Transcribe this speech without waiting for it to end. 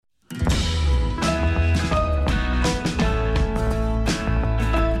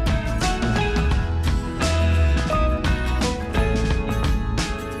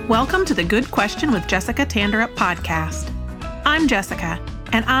Welcome to the Good Question with Jessica Tanderup podcast. I'm Jessica,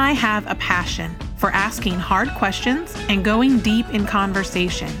 and I have a passion for asking hard questions and going deep in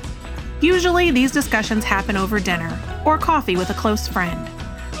conversation. Usually, these discussions happen over dinner or coffee with a close friend.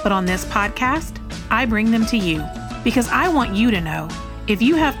 But on this podcast, I bring them to you because I want you to know if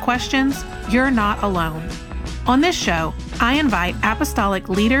you have questions, you're not alone. On this show, I invite apostolic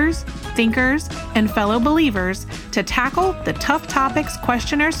leaders, thinkers, and fellow believers to tackle the tough topics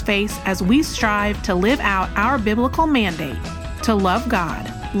questioners face as we strive to live out our biblical mandate to love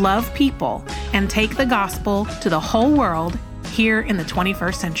God, love people, and take the gospel to the whole world here in the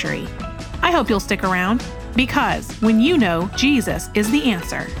 21st century. I hope you'll stick around because when you know Jesus is the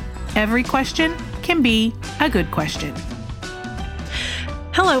answer, every question can be a good question.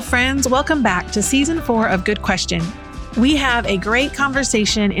 Hello, friends. Welcome back to Season 4 of Good Question. We have a great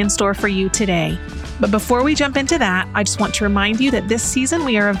conversation in store for you today. But before we jump into that, I just want to remind you that this season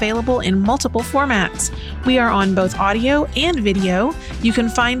we are available in multiple formats. We are on both audio and video. You can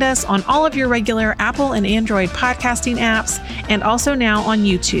find us on all of your regular Apple and Android podcasting apps and also now on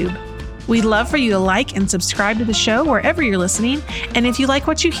YouTube. We'd love for you to like and subscribe to the show wherever you're listening. And if you like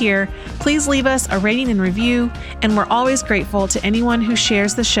what you hear, please leave us a rating and review. And we're always grateful to anyone who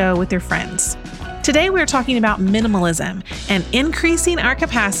shares the show with their friends. Today, we're talking about minimalism and increasing our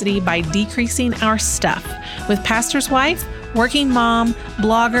capacity by decreasing our stuff with pastor's wife, working mom,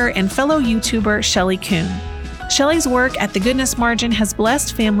 blogger, and fellow YouTuber Shelley Kuhn. Shelley's work at The Goodness Margin has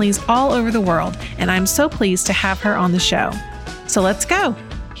blessed families all over the world, and I'm so pleased to have her on the show. So let's go.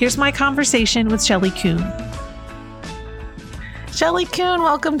 Here's my conversation with Shelley Kuhn. Shelley Kuhn,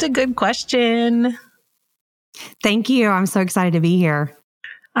 welcome to Good Question. Thank you. I'm so excited to be here.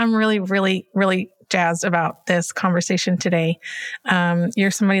 I'm really jazzed about this conversation today.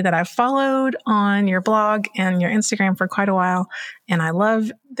 You're somebody that I've followed on your blog and your Instagram for quite a while, and I love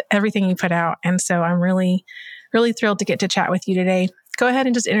everything you put out. And so I'm really thrilled to get to chat with you today. Go ahead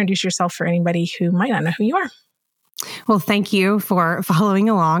and just introduce yourself for anybody who might not know who you are. Well, thank you for following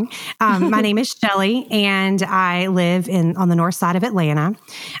along. My name is Shelley, and I live on the north side of Atlanta.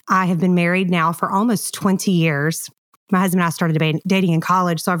 I have been married now for almost 20 years. My husband and I started dating in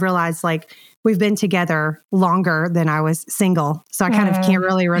college, so I've realized we've been together longer than I was single. So I kind of can't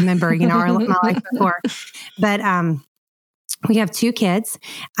really remember, my life before. But we have 2 kids.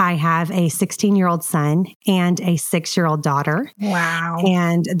 I have a 16-year-old son and a 6-year-old daughter. Wow.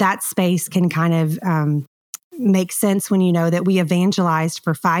 And that space can kind of makes sense when you know that we evangelized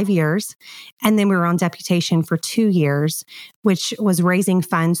for 5 years, and then we were on deputation for 2 years, which was raising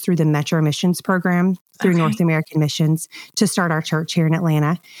funds through the Metro Missions program through North American Missions to start our church here in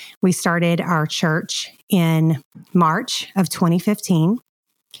Atlanta. We started our church in March of 2015,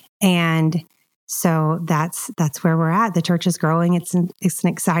 and so that's where we're at. The church is growing. It's an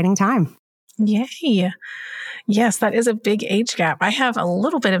exciting time. Yay. Yes, that is a big age gap. I have a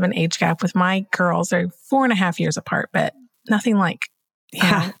little bit of an age gap with my girls. They're 4.5 years apart, but nothing like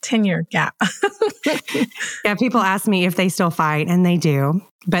 10-year gap. Yeah, people ask me if they still fight, and they do,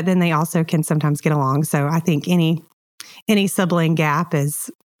 but then they also can sometimes get along. So I think any sibling gap is,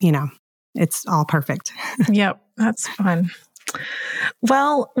 it's all perfect. Yep, that's fun.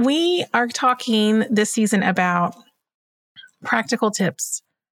 Well, we are talking this season about practical tips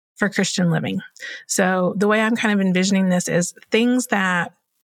for Christian living. So the way I'm kind of envisioning this is things that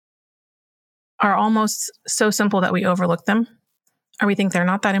are almost so simple that we overlook them, or we think they're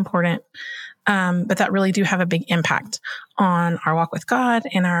not that important, but that really do have a big impact on our walk with God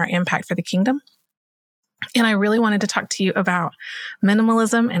and our impact for the kingdom. And I really wanted to talk to you about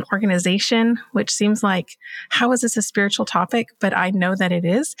minimalism and organization, which seems like, how is this a spiritual topic? But I know that it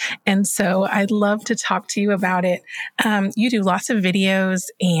is. And so I'd love to talk to you about it. You do lots of videos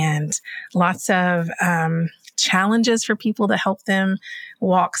and lots of challenges for people to help them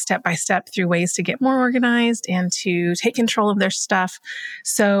walk step by step through ways to get more organized and to take control of their stuff.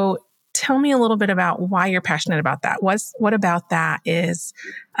 So tell me a little bit about why you're passionate about that. What about that is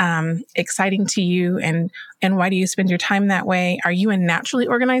exciting to you, and why do you spend your time that way? Are you a naturally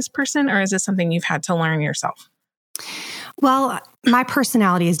organized person, or is this something you've had to learn yourself? Well, my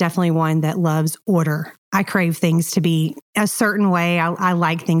personality is definitely one that loves order. I crave things to be a certain way. I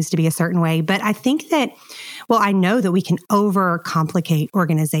like things to be a certain way. But I think I know that we can overcomplicate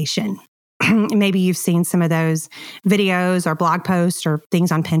organization. Maybe you've seen some of those videos or blog posts or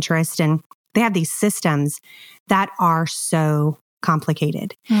things on Pinterest, and they have these systems that are so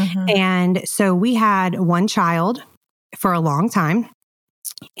complicated. Mm-hmm. And so we had one child for a long time,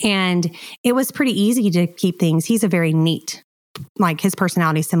 and it was pretty easy to keep things. He's a very neat like his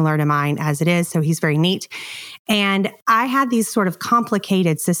personality is similar to mine as it is. So he's very neat. And I had these sort of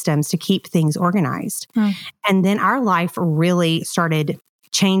complicated systems to keep things organized. And then our life really started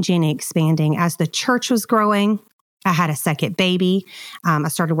changing and expanding as the church was growing. I had a second baby. I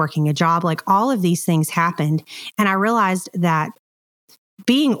started working a job. Like all of these things happened. And I realized that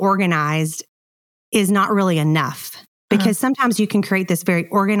being organized is not really enough. Because sometimes you can create this very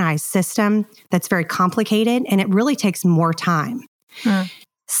organized system that's very complicated, and it really takes more time.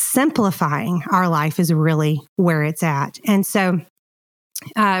 Simplifying our life is really where it's at. And so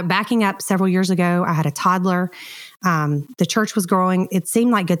backing up several years ago, I had a toddler. The church was growing. It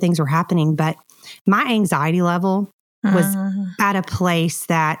seemed like good things were happening, but my anxiety level was at a place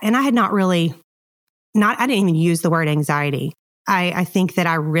that, and I had I didn't even use the word anxiety. I think that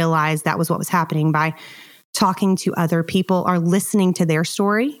I realized that was what was happening by talking to other people or listening to their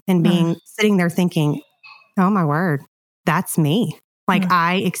story and sitting there thinking, oh my word, that's me. Like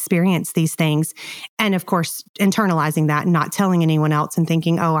I experience these things. And of course, internalizing that and not telling anyone else and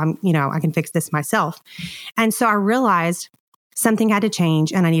thinking, oh, I can fix this myself. And so I realized something had to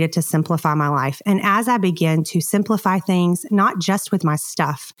change and I needed to simplify my life. And as I began to simplify things, not just with my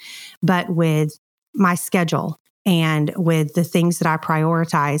stuff, but with my schedule and with the things that I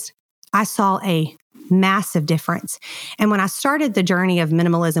prioritized, I saw a massive difference. And when I started the journey of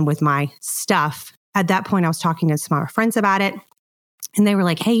minimalism with my stuff, at that point, I was talking to some of my friends about it. And they were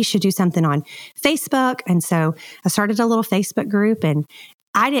like, hey, you should do something on Facebook. And so I started a little Facebook group, and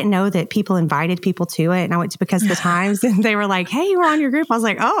I didn't know that people invited people to it. And I went to Because of the Times, and they were like, hey, we're on your group. I was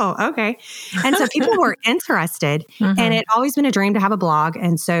like, oh, okay. And so people were interested. And it always been a dream to have a blog.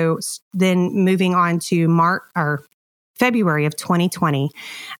 And so then moving on to February of 2020,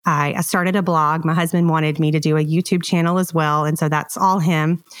 I started a blog. My husband wanted me to do a YouTube channel as well. And so that's all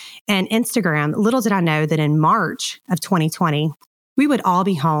him. And Instagram. Little did I know that in March of 2020, we would all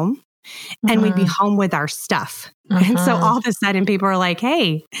be home and we'd be home with our stuff. And so all of a sudden people are like,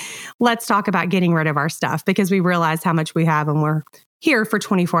 hey, let's talk about getting rid of our stuff, because we realized how much we have and we're here for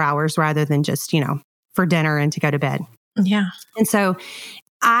 24 hours rather than just, for dinner and to go to bed. Yeah. And so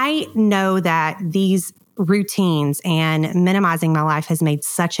I know that these routines and minimizing my life has made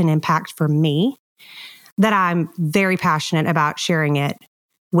such an impact for me that I'm very passionate about sharing it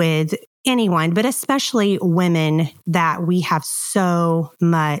with anyone, but especially women, that we have so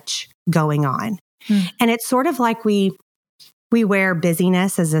much going on. And it's sort of like we wear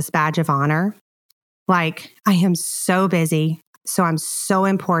busyness as this badge of honor. Like, I am so busy, so I'm so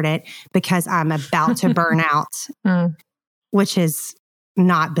important because I'm about to burn out, which is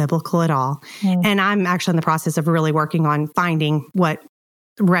not biblical at all. And I'm actually in the process of really working on finding what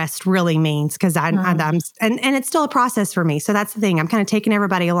rest really means, because I'm it's still a process for me. So that's the thing. I'm kind of taking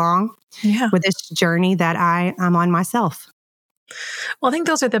everybody along with this journey that I'm on myself. Well, I think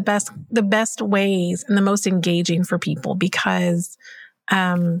those are the best ways and the most engaging for people, because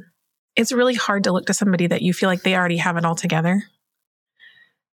it's really hard to look to somebody that you feel like they already have it all together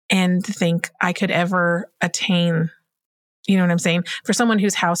and to think I could ever attain. You know what I'm saying? For someone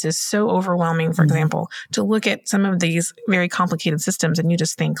whose house is so overwhelming, for example, to look at some of these very complicated systems and you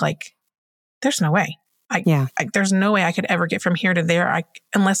just think like, there's no way. There's no way I could ever get from here to there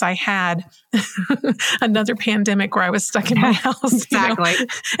unless I had another pandemic where I was stuck in my house. Exactly.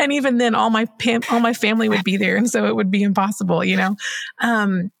 And even then, all my family would be there. And so it would be impossible,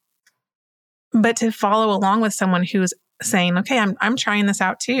 But to follow along with someone who's saying, okay, I'm trying this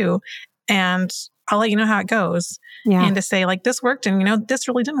out too. And I'll let you know how it goes. Yeah. And to say like, this worked and, this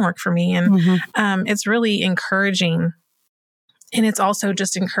really didn't work for me. And it's really encouraging. And it's also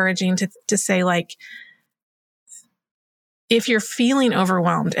just encouraging to say like, if you're feeling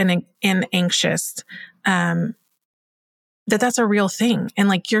overwhelmed and anxious, that's a real thing. And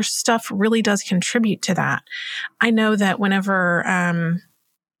like your stuff really does contribute to that. I know that whenever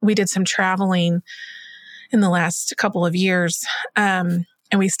we did some traveling in the last couple of years,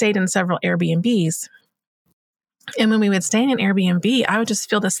 and we stayed in several Airbnbs. And when we would stay in an Airbnb, I would just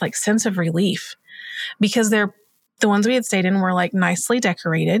feel this like sense of relief, because the ones we had stayed in were like nicely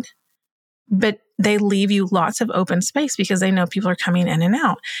decorated, but they leave you lots of open space because they know people are coming in and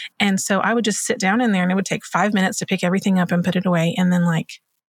out. And so I would just sit down in there and it would take 5 minutes to pick everything up and put it away. And then like,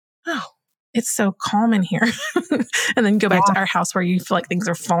 oh, it's so calm in here. And then go back to our house where you feel like things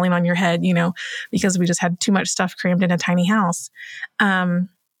are falling on your head, because we just had too much stuff crammed in a tiny house.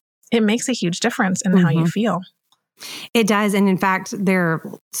 It makes a huge difference in how you feel. It does. And in fact, there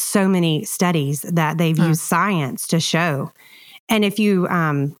are so many studies that they've used science to show. And if you,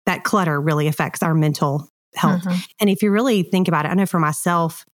 that clutter really affects our mental health. And if you really think about it, I know for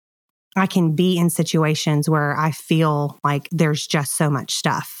myself, I can be in situations where I feel like there's just so much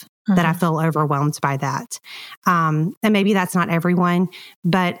stuff that I feel overwhelmed by that. And maybe that's not everyone,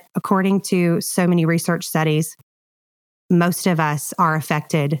 but according to so many research studies, most of us are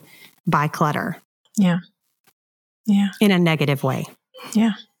affected by clutter. Yeah. Yeah. In a negative way.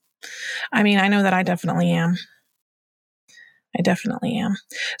 Yeah. I mean, I know that I definitely am.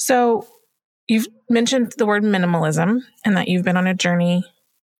 So you've mentioned the word minimalism and that you've been on a journey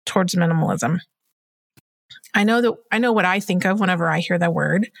towards minimalism. I know what I think of whenever I hear that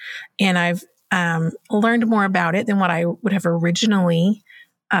word, and I've learned more about it than what I would have originally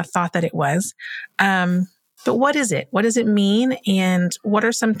thought that it was. But what is it? What does it mean? And what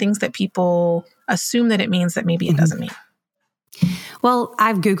are some things that people assume that it means that maybe it doesn't mean? Well,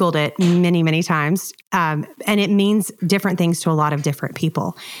 I've Googled it many, many times, and it means different things to a lot of different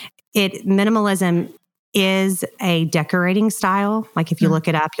people. Minimalism is a decorating style. Like if you look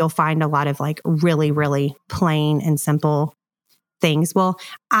it up, you'll find a lot of like really, really plain and simple things. Well,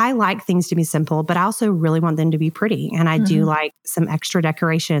 I like things to be simple, but I also really want them to be pretty. And I do like some extra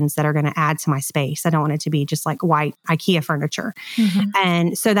decorations that are going to add to my space. I don't want it to be just like white IKEA furniture.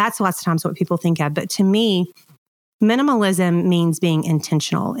 And so that's lots of times what people think of. But to me, minimalism means being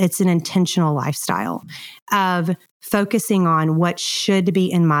intentional. It's an intentional lifestyle of focusing on what should be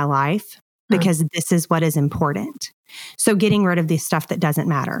in my life because this is what is important. So getting rid of the stuff that doesn't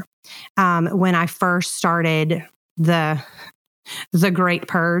matter. When I first started the Great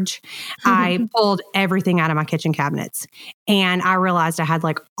Purge, I pulled everything out of my kitchen cabinets and I realized I had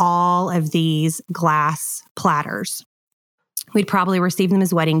like all of these glass platters. We'd probably receive them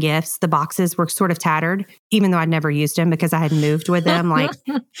as wedding gifts. The boxes were sort of tattered, even though I'd never used them because I had moved with them like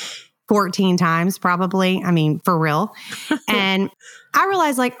 14 times probably. I mean, for real. And I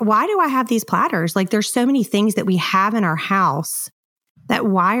realized like, why do I have these platters? Like there's so many things that we have in our house that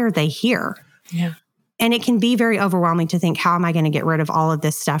why are they here? Yeah. And it can be very overwhelming to think, how am I going to get rid of all of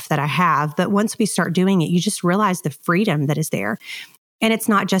this stuff that I have? But once we start doing it, you just realize the freedom that is there. And it's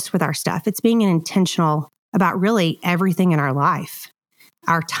not just with our stuff. It's being intentional about really everything in our life,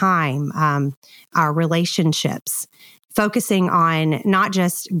 our time, our relationships, focusing on not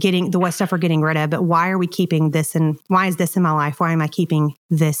just getting what stuff we're getting rid of, but why are we keeping this and why is this in my life? Why am I keeping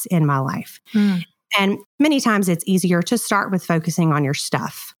this in my life? And many times it's easier to start with focusing on your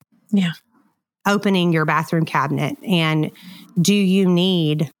stuff. Yeah. Opening your bathroom cabinet. And do you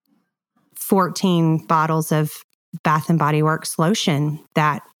need 14 bottles of Bath and Body Works lotion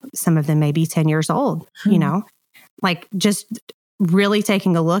that some of them may be 10 years old, you know, like just really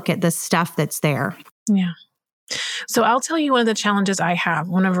taking a look at the stuff that's there. Yeah. So I'll tell you one of the challenges I have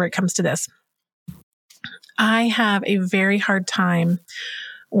whenever it comes to this. I have a very hard time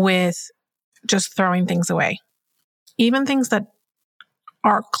with just throwing things away, even things that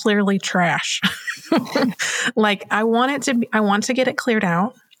are clearly trash. Like I want to get it cleared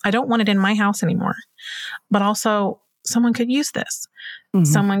out. I don't want it in my house anymore, but also someone could use this.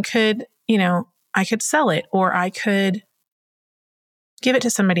 Someone could, I could sell it or I could give it to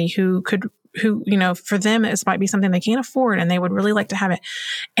somebody who, for them, it might be something they can't afford and they would really like to have it.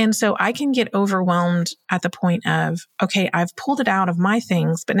 And so I can get overwhelmed at the point of, okay, I've pulled it out of my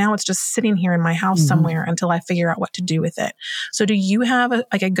things, but now it's just sitting here in my house somewhere until I figure out what to do with it. So do you have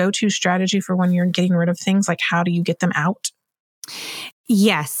a go-to strategy for when you're getting rid of things? Like how do you get them out?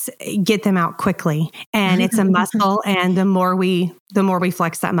 Yes, get them out quickly. And it's a muscle. And the more we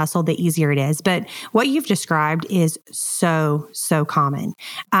flex that muscle, the easier it is. But what you've described is so common.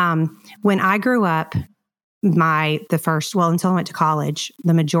 When I grew up, until I went to college,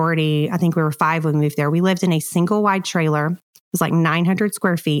 the majority, I think we were 5 when we moved there. We lived in a single wide trailer. It was like 900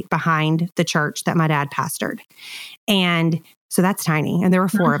 square feet behind the church that my dad pastored. And so that's tiny. And there were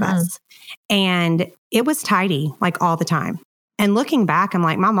 4 of us. And it was tidy like all the time. And looking back, I'm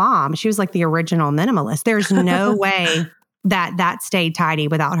like, my mom, she was like the original minimalist. There's no way that stayed tidy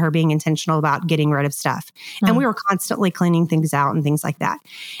without her being intentional about getting rid of stuff. And we were constantly cleaning things out and things like that.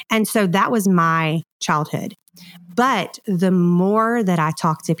 And so that was my childhood. But the more that I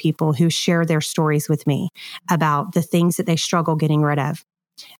talk to people who share their stories with me about the things that they struggle getting rid of,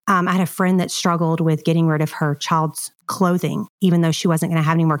 I had a friend that struggled with getting rid of her child's clothing, even though she wasn't going to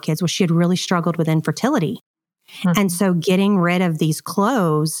have any more kids. Well, she had really struggled with infertility. And so getting rid of these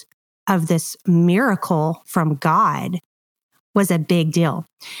clothes of this miracle from God was a big deal.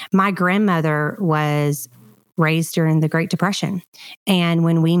 My grandmother was raised during the Great Depression. And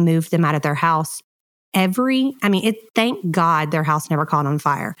when we moved them out of their house, thank God their house never caught on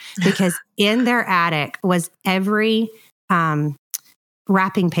fire because in their attic was every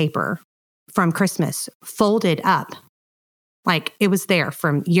wrapping paper from Christmas folded up Like it was there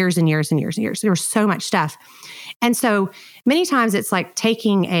from years and years and years and years. There was so much stuff. And so many times it's like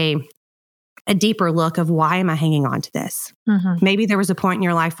taking a deeper look of why am I hanging on to this? Mm-hmm. Maybe there was a point in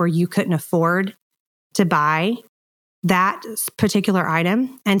your life where you couldn't afford to buy that particular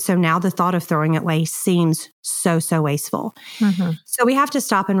item. And so now the thought of throwing it away seems so wasteful. Mm-hmm. So we have to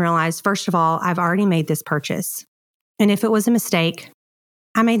stop and realize, first of all, I've already made this purchase. And if it was a mistake,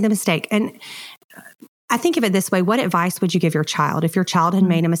 I made the mistake. And I think of it this way. What advice would you give your child? If your child had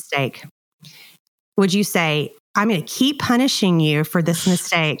made a mistake, would you say, I'm going to keep punishing you for this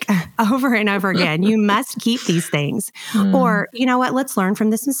mistake over and over again. You must keep these things. Or, you know what, let's learn from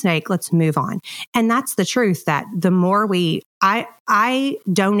this mistake. Let's move on. And that's the truth, that the more I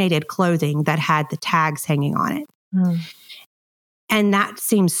donated clothing that had the tags hanging on it. And that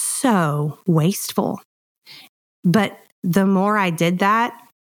seems so wasteful. But the more I did that,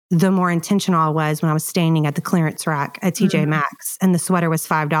 the more intentional I was when I was standing at the clearance rack at TJ Maxx and the sweater was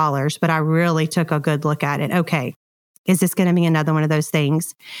 $5, but I really took a good look at it. Okay, is this going to be another one of those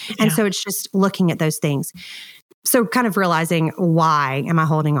things? And so it's just looking at those things. So kind of realizing, why am I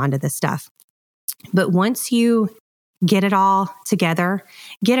holding on to this stuff? But once you get it all together,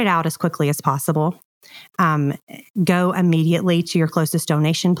 get it out as quickly as possible. Go immediately to your closest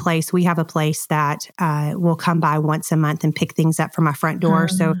donation place. We have a place that will come by once a month and pick things up from my front door.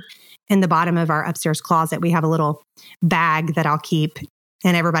 So in the bottom of our upstairs closet, we have a little bag that I'll keep,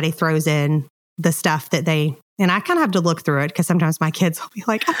 and everybody throws in the stuff that they, and I kind of have to look through it because sometimes my kids will be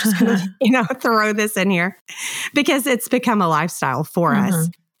like, I'm just going to, throw this in here because it's become a lifestyle for us.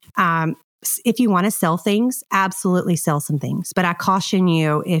 If you want to sell things, absolutely sell some things. But I caution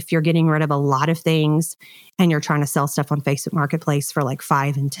you, if you're getting rid of a lot of things and you're trying to sell stuff on Facebook Marketplace for like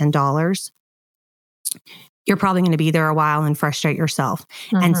 $5 and $10, you're probably going to be there a while and frustrate yourself.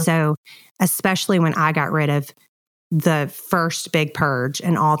 And so, especially when I got rid of the first big purge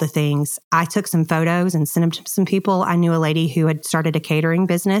and all the things, I took some photos and sent them to some people. I knew a lady who had started a catering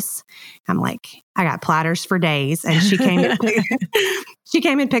business. I'm like, I got platters for days. And she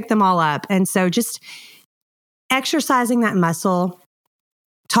came and picked them all up. And so just exercising that muscle,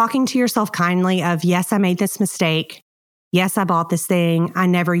 talking to yourself kindly of, yes, I made this mistake. Yes, I bought this thing. I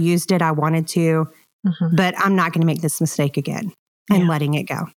never used it. I wanted to, but I'm not going to make this mistake again, and letting it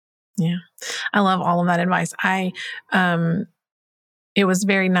go. Yeah. I love all of that advice. It was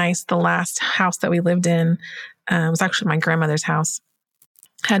very nice. The last house that we lived in was actually my grandmother's house,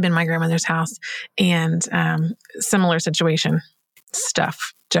 had been my grandmother's house, and similar situation,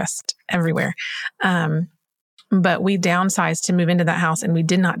 stuff just everywhere. But we downsized to move into that house, and we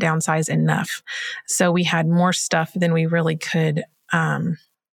did not downsize enough. So we had more stuff than we really could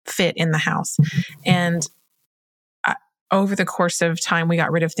fit in the house. And over the course of time, we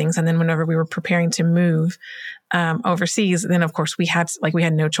got rid of things. And then whenever we were preparing to move overseas, then of course we had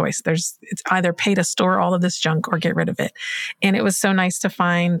no choice. It's either pay to store all of this junk or get rid of it. And it was so nice to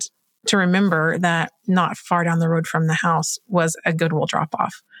remember that not far down the road from the house was a Goodwill drop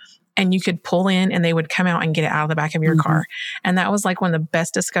off. And you could pull in and they would come out and get it out of the back of your car. And that was like one of the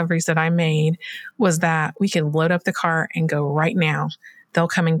best discoveries that I made, was that we could load up the car and go right now. They'll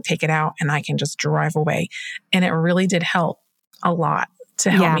come and take it out and I can just drive away. And it really did help a lot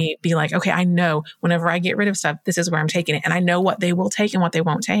to help me be like, okay, I know whenever I get rid of stuff, this is where I'm taking it. And I know what they will take and what they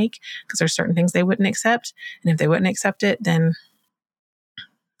won't take, because there's certain things they wouldn't accept. And if they wouldn't accept it, then,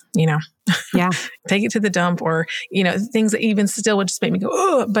 take it to the dump, or, things that even still would just make me go,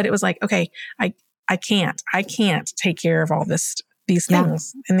 oh, but it was like, okay, I can't take care of all these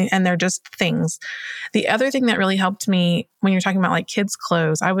things. And they're just things. The other thing that really helped me when you're talking about like kids'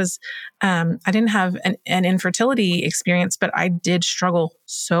 clothes, I didn't have an infertility experience, but I did struggle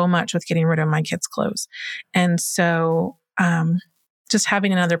so much with getting rid of my kids' clothes. And so, just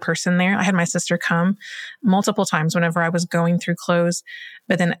having another person there, I had my sister come multiple times whenever I was going through clothes,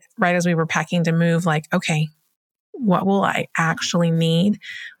 but then right as we were packing to move, like, okay, what will I actually need?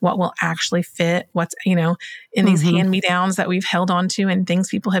 What will actually fit? What's, in these hand-me-downs that we've held on to and things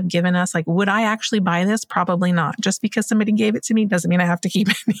people have given us, like, would I actually buy this? Probably not. Just because somebody gave it to me doesn't mean I have to keep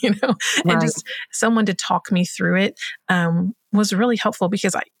it, Right. And just someone to talk me through it was really helpful,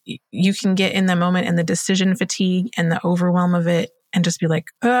 because you can get in the moment and the decision fatigue and the overwhelm of it and just be like,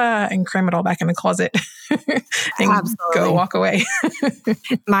 and cram it all back in the closet and go walk away.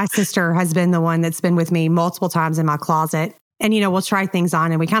 My sister has been the one that's been with me multiple times in my closet. And, we'll try things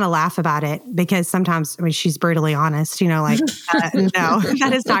on and we kind of laugh about it, because sometimes, she's brutally honest, no,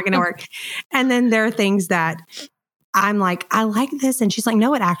 that is not going to work. And then there are things that I'm like, I like this. And she's like,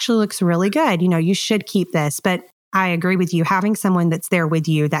 no, it actually looks really good. You should keep this. But I agree with you. Having someone that's there with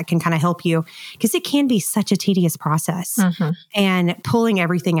you that can kind of help you, because it can be such a tedious process and pulling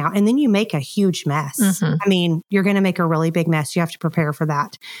everything out. And then you make a huge mess. I mean, you're going to make a really big mess. You have to prepare for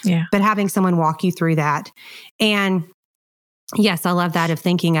that. Yeah. But having someone walk you through that. And yes, I love that of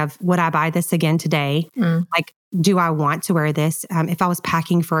thinking of, would I buy this again today? Like, do I want to wear this? If I was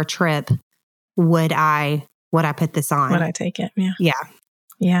packing for a trip, would I put this on? Would I take it? Yeah. Yeah.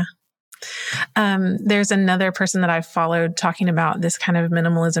 Yeah. There's another person that I've followed talking about this kind of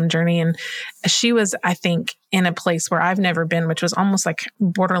minimalism journey. And she was, I think, in a place where I've never been, which was almost like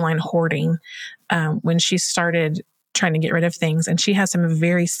borderline hoarding, when she started trying to get rid of things. And she has some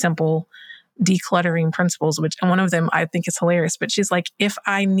very simple decluttering principles, and one of them I think is hilarious, but she's like, if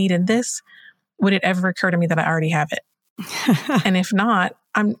I needed this, would it ever occur to me that I already have it? And if not,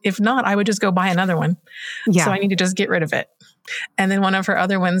 I would just go buy another one. Yeah. So I need to just get rid of it. And then one of her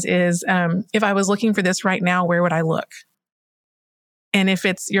other ones is, if I was looking for this right now, where would I look? And if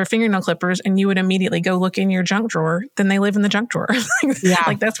it's your fingernail clippers and you would immediately go look in your junk drawer, then they live in the junk drawer.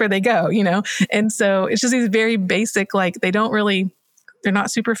 Like that's where they go, And so it's just these very basic, like they're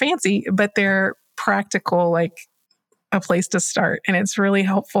not super fancy, but they're practical, like a place to start. And it's really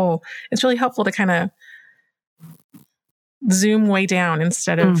helpful. It's really helpful to kind of zoom way down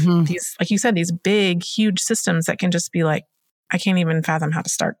instead of these, like you said, these big, huge systems that can just be like, I can't even fathom how to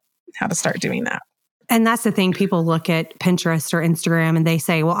start doing that. And that's the thing. People look at Pinterest or Instagram and they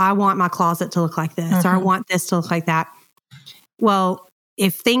say, well, I want my closet to look like this, or I want this to look like that. Well,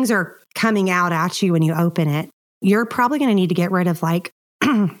 if things are coming out at you when you open it, you're probably going to need to get rid of like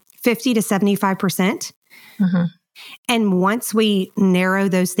 50 to 75%. And once we narrow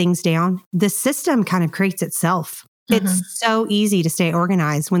those things down, the system kind of creates itself. It's so easy to stay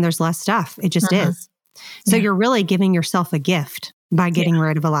organized when there's less stuff. It just is. So you're really giving yourself a gift by getting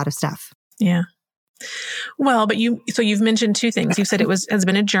rid of a lot of stuff. Yeah. Well, but you've mentioned two things. You said has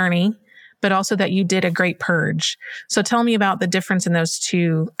been a journey, but also that you did a great purge. So tell me about the difference in those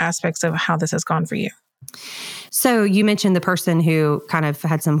two aspects of how this has gone for you. So you mentioned the person who kind of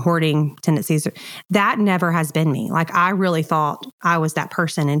had some hoarding tendencies. That never has been me. Like, I really thought I was that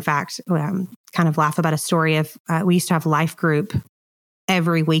person. In fact, kind of laugh about a story of, we used to have life group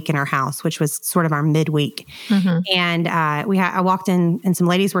every week in our house, which was sort of our midweek. And I walked in and some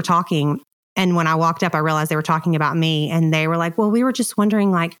ladies were talking. And when I walked up, I realized they were talking about me. And they were like, well, we were just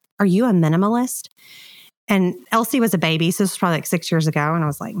wondering, like, are you a minimalist? And Elsie was a baby. So this was probably like 6 years ago. And I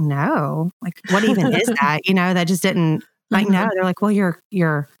was like, no, like, what even is that? That just didn't like, no, they're like, well,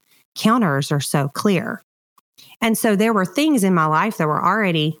 your counters are so clear. And so there were things in my life that were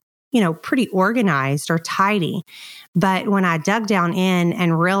already, pretty organized or tidy. But when I dug down in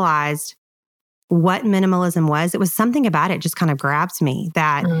and realized what minimalism was, it was something about it just kind of grabbed me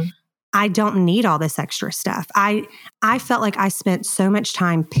that I don't need all this extra stuff. I felt like I spent so much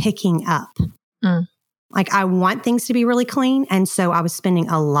time picking up. Like, I want things to be really clean. And so I was spending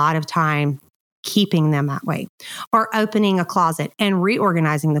a lot of time keeping them that way, or opening a closet and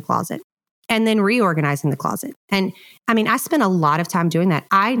reorganizing the closet and then reorganizing the closet. And I mean, I spent a lot of time doing that.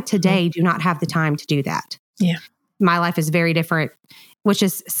 I today do not have the time to do that. Yeah. My life is very different, which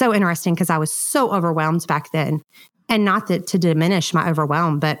is so interesting because I was so overwhelmed back then. And not that to diminish my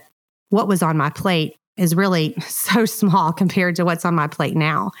overwhelm, but what was on my plate is really so small compared to what's on my plate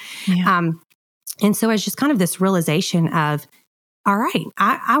now. Yeah. And so it's just kind of this realization of, all right,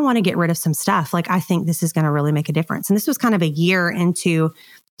 I want to get rid of some stuff. Like, I think this is going to really make a difference. And this was kind of a year into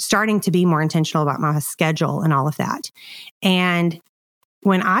starting to be more intentional about my schedule and all of that. And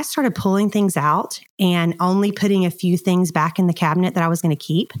when I started pulling things out and only putting a few things back in the cabinet that I was going to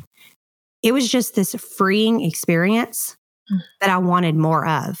keep, it was just this freeing experience that I wanted more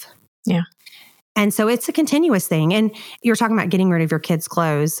of. Yeah. And so it's a continuous thing. And you're talking about getting rid of your kids'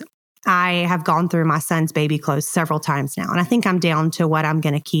 clothes. I have gone through my son's baby clothes several times now, and I think I'm down to what I'm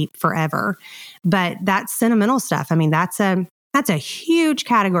going to keep forever. But that's sentimental stuff. I mean, that's a huge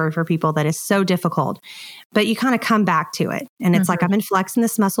category for people that is so difficult. But you kind of come back to it, and it's like, I've been flexing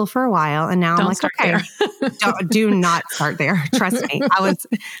this muscle for a while, and now I'm like, okay, do not start there. Trust me,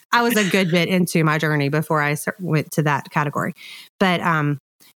 I was a good bit into my journey before I went to that category. But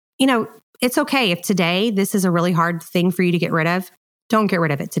it's okay if today this is a really hard thing for you to get rid of. Don't get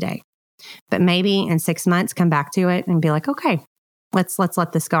rid of it today. But maybe in 6 months, come back to it and be like, okay, let's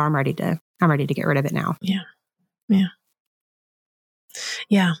let this go. I'm ready to get rid of it now. Yeah. Yeah.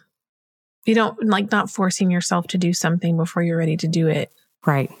 Yeah. You don't not forcing yourself to do something before you're ready to do it.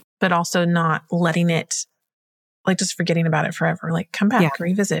 Right. But also not letting it, just forgetting about it forever. Like, come back,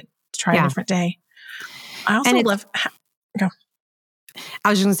 revisit, try a different day. I also love, go. I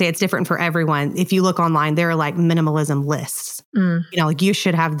was just going to say it's different for everyone. If you look online, there are like minimalism lists. Like you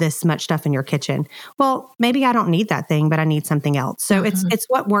should have this much stuff in your kitchen. Well, maybe I don't need that thing, but I need something else. So it's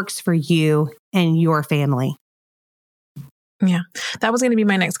what works for you and your family. Yeah. That was going to be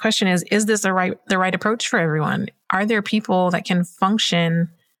my next question is this the right approach for everyone? Are there people that can function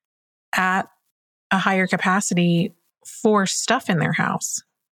at a higher capacity for stuff in their house?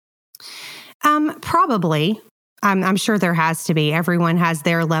 Probably. I'm sure there has to be. Everyone has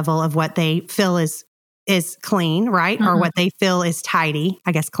their level of what they feel is clean, right? Or what they feel is tidy.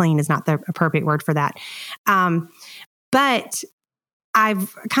 I guess clean is not the appropriate word for that. But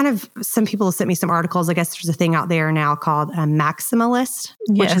I've some people have sent me some articles. I guess there's a thing out there now called a maximalist,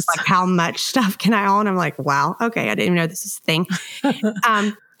 which is like how much stuff can I own? I'm like, wow, okay, I didn't even know this is a thing.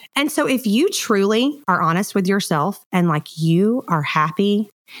 And so if you truly are honest with yourself and like you are happy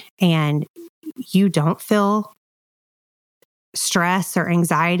and you don't feel stress or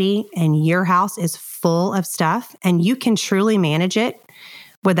anxiety and your house is full of stuff and you can truly manage it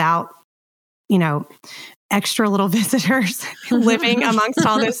without, extra little visitors living amongst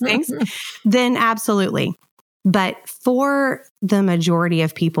all those things, then absolutely. But for the majority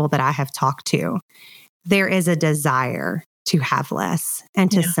of people that I have talked to, there is a desire to have less and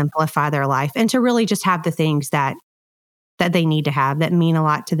to simplify their life and to really just have the things that they need to have that mean a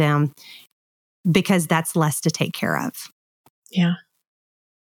lot to them because that's less to take care of. Yeah.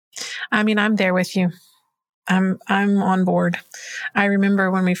 I mean, I'm there with you. I'm on board. I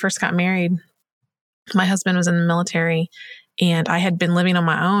remember when we first got married, my husband was in the military and I had been living on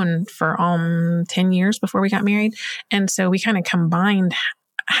my own for 10 years before we got married. And so we kind of combined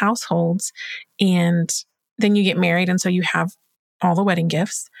households and then you get married. And so you have all the wedding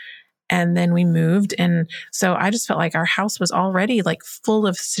gifts and then we moved. And so I just felt like our house was already like full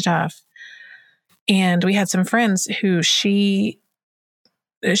of stuff. And we had some friends who she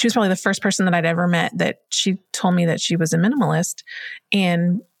was probably the first person that I'd ever met that she told me that she was a minimalist.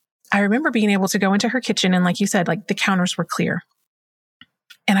 And I remember being able to go into her kitchen and like you said, like the counters were clear.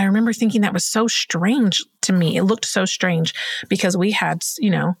 And I remember thinking that was so strange to me. It looked so strange because we had,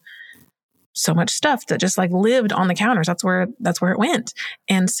 so much stuff that just like lived on the counters. That's where it went.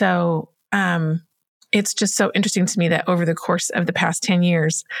 And so, it's just so interesting to me that over the course of the past 10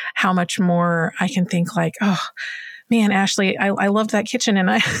 years, how much more I can think like, oh man, Ashley, I loved that kitchen and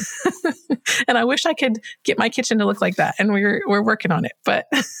and I wish I could get my kitchen to look like that. And we're working on it, but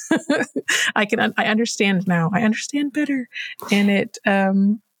I understand now. I understand better. And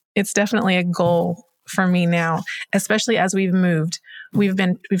it's definitely a goal for me now, especially as we've moved. We've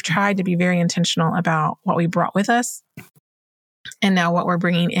tried to be very intentional about what we brought with us. And now what we're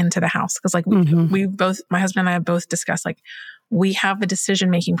bringing into the house. Because like we both, my husband and I have both discussed, like we have a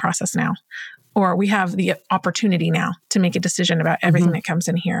decision-making process now, or we have the opportunity now to make a decision about everything that comes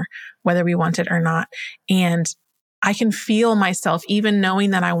in here, whether we want it or not. And I can feel myself, even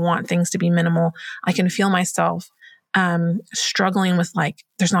knowing that I want things to be minimal, I can feel myself struggling with like,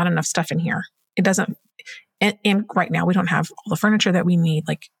 there's not enough stuff in here. It doesn't, and right now we don't have all the furniture that we need.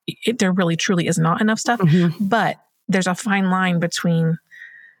 Like there really truly is not enough stuff, but there's a fine line between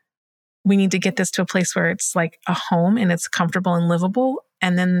we need to get this to a place where it's like a home and it's comfortable and livable.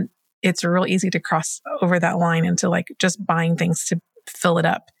 And then it's real easy to cross over that line into like just buying things to fill it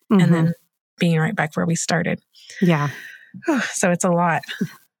up and then being right back where we started. Yeah. So it's a lot.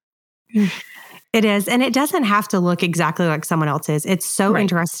 It is. And it doesn't have to look exactly like someone else's. It's so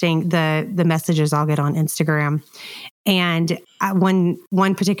interesting, the messages I'll get on Instagram. And one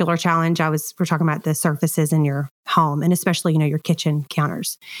particular challenge we're talking about the surfaces in your home and especially, your kitchen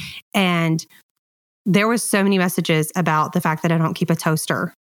counters. And there was so many messages about the fact that I don't keep a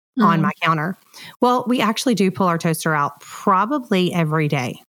toaster on my counter. Well, we actually do pull our toaster out probably every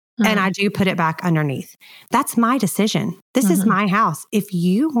day. And I do put it back underneath. That's my decision. This is my house. If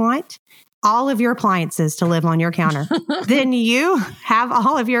you want all of your appliances to live on your counter, then you have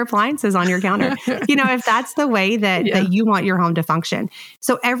all of your appliances on your counter. If that's the way that you want your home to function.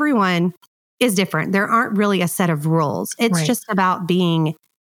 So everyone is different. There aren't really a set of rules. It's just about being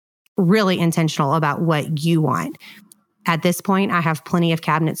really intentional about what you want. At this point, I have plenty of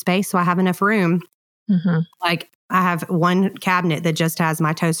cabinet space, so I have enough room. Like I have one cabinet that just has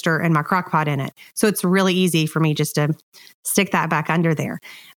my toaster and my crock pot in it. So it's really easy for me just to stick that back under there.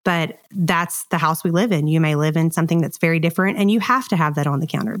 But that's the house we live in. You may live in something that's very different and you have to have that on the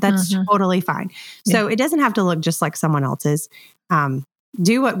counter. That's totally fine. So it doesn't have to look just like someone else's.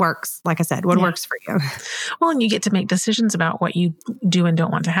 Do what works. Like I said, what works for you. Well, and you get to make decisions about what you do and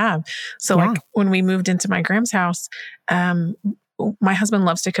don't want to have. So like when we moved into my Graham's house, my husband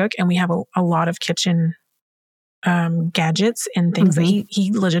loves to cook and we have a lot of kitchen gadgets and things that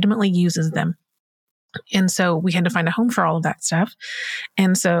he legitimately uses them. And so we had to find a home for all of that stuff.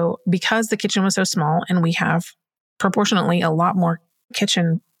 And so because the kitchen was so small and we have proportionately a lot more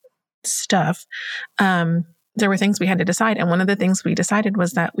kitchen stuff, there were things we had to decide. And one of the things we decided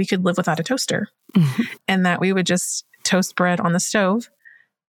was that we could live without a toaster and that we would just toast bread on the stove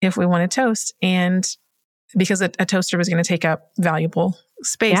if we wanted toast. And because a toaster was going to take up valuable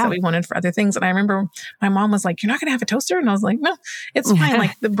space that we wanted for other things. And I remember my mom was like, "You're not going to have a toaster?" And I was like, "No, it's fine.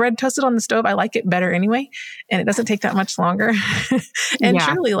 Like the bread toasted on the stove, I like it better anyway. And it doesn't take that much longer." And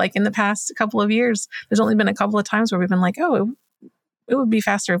truly, like in the past couple of years, there's only been a couple of times where we've been like, "Oh, it would be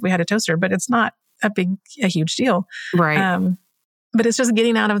faster if we had a toaster," but it's not a huge deal. Right. But it's just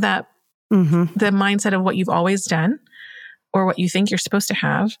getting out of that, the mindset of what you've always done or what you think you're supposed to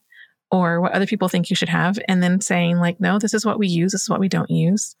have, or what other people think you should have, and then saying like, "No, this is what we use. This is what we don't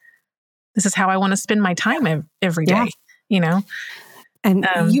use. This is how I want to spend my time every day," you know? And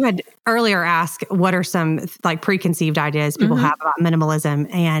you had earlier asked, what are some like preconceived ideas people have about minimalism?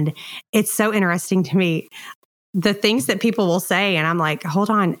 And it's so interesting to me, the things that people will say. And I'm like, hold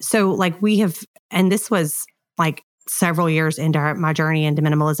on. So like and this was like several years into my journey into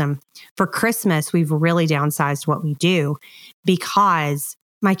minimalism. For Christmas, we've really downsized what we do because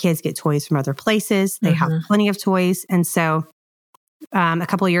my kids get toys from other places. They have plenty of toys. And so a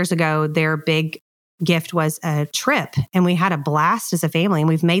couple of years ago, their big gift was a trip. And we had a blast as a family. And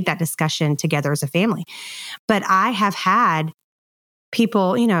we've made that discussion together as a family. But I have had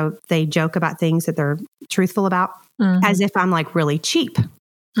people, they joke about things that they're truthful about as if I'm like really cheap.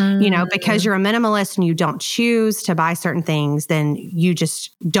 Because you're a minimalist and you don't choose to buy certain things, then you just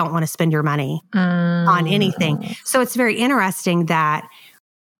don't want to spend your money on anything. So it's very interesting that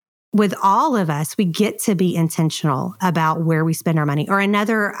with all of us, we get to be intentional about where we spend our money. Or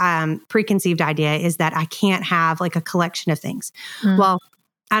another preconceived idea is that I can't have like a collection of things. Well,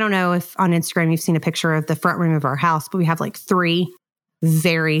 I don't know if on Instagram you've seen a picture of the front room of our house, but we have like 3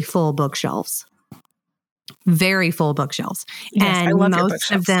 very full bookshelves. Very full bookshelves. Yes, and I love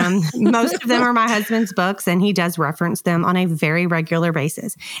most of them are my husband's books, and he does reference them on a very regular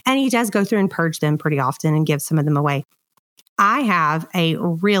basis. And he does go through and purge them pretty often and give some of them away. I have a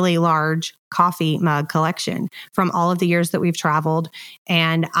really large coffee mug collection from all of the years that we've traveled,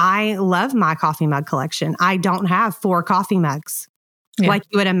 and I love my coffee mug collection. I don't have 4 coffee mugs like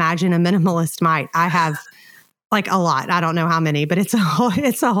you would imagine a minimalist might. I have like a lot. I don't know how many, but it's a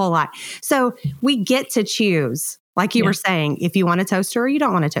whole lot. So we get to choose, like you were saying, if you want a toaster or you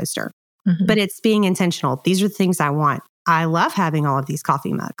don't want a toaster. But it's being intentional. These are the things I want. I love having all of these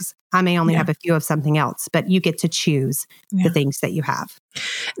coffee mugs. I may only have a few of something else, but you get to choose the things that you have.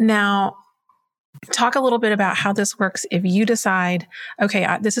 Now, talk a little bit about how this works. If you decide,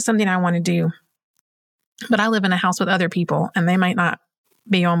 okay, this is something I want to do, but I live in a house with other people and they might not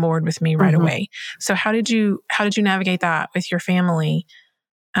be on board with me right away. So how did you navigate that with your family?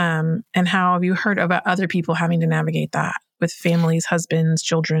 And how have you heard about other people having to navigate that with families, husbands,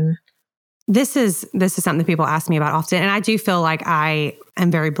 children? This is something that people ask me about often. And I do feel like I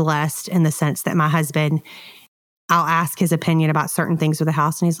am very blessed in the sense that my husband, I'll ask his opinion about certain things with the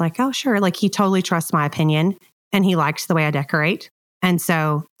house. And he's like, "Oh, sure." Like he totally trusts my opinion and he likes the way I decorate. And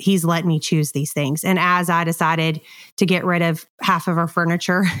so he's let me choose these things. And as I decided to get rid of half of our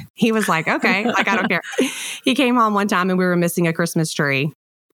furniture, he was like, "Okay, like I don't care." He came home one time and we were missing a Christmas tree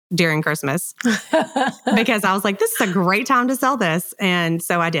during Christmas because I was like, "This is a great time to sell this." And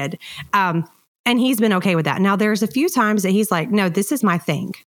so I did. And he's been okay with that. Now there's a few times that he's like, "No, this is my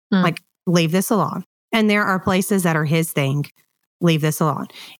thing. Like leave this alone." And there are places that are his thing. Leave this alone.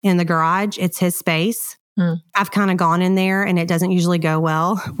 In the garage, it's his space. I've kind of gone in there and it doesn't usually go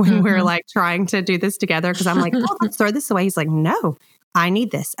well when we're like trying to do this together because I'm like, "Oh, let's throw this away." He's like, "No, I need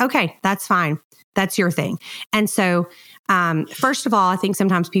this." "Okay, that's fine. That's your thing." And so, first of all, I think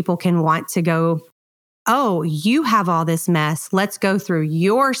sometimes people can want to go, "Oh, you have all this mess. Let's go through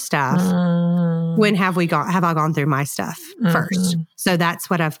your stuff." When have I gone through my stuff first? So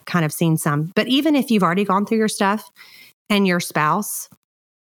that's what I've kind of seen some. But even if you've already gone through your stuff and your spouse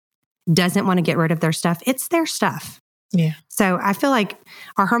doesn't want to get rid of their stuff, it's their stuff. Yeah. So I feel like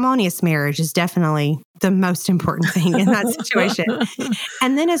our harmonious marriage is definitely the most important thing in that situation.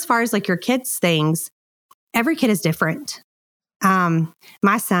 And then as far as like your kids' things, every kid is different.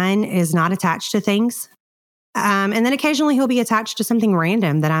 My son is not attached to things. And then occasionally he'll be attached to something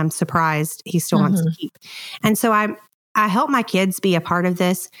random that I'm surprised he still wants to keep. And so I help my kids be a part of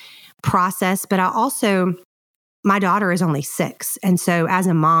this process, but my daughter is only 6. And so as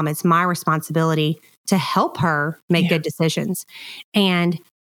a mom, it's my responsibility to help her make good decisions. And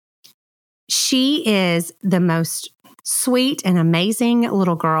She is the most sweet and amazing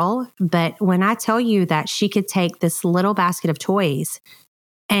little girl. But when I tell you that she could take this little basket of toys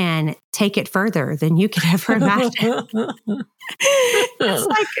and take it further than you could ever imagine. It's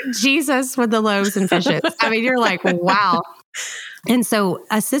like Jesus with the loaves and fishes. I mean, you're like, wow. And so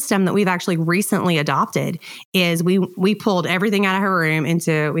a system that we've actually recently adopted is we pulled everything out of her room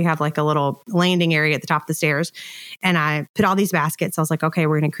we have like a little landing area at the top of the stairs. And I put all these baskets. I was like, okay,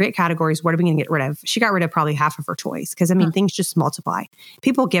 we're going to create categories. What are we going to get rid of? She got rid of probably half of her toys. Cause I mean, things just multiply.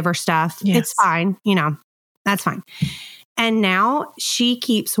 People give her stuff. Yes. It's fine. That's fine. And now she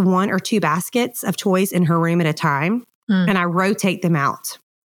keeps 1 or 2 baskets of toys in her room at a time. And I rotate them out.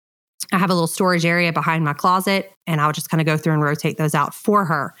 I have a little storage area behind my closet, and I'll just kind of go through and rotate those out for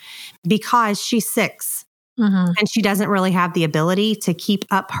her because she's 6 and she doesn't really have the ability to keep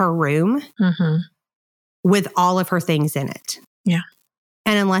up her room with all of her things in it. Yeah.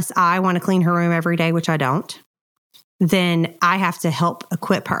 And unless I want to clean her room every day, which I don't, then I have to help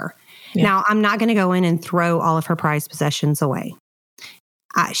equip her. Yeah. Now, I'm not going to go in and throw all of her prized possessions away.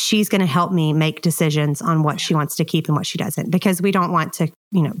 She's going to help me make decisions on what she wants to keep and what she doesn't, because we don't want to,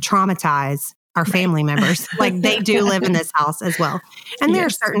 traumatize our family members. Like they do live in this house as well. And there are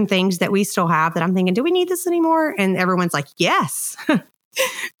certain things that we still have that I'm thinking, do we need this anymore? And everyone's like, yes,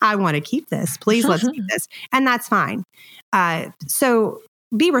 I want to keep this. Please, let's keep this. And that's fine. So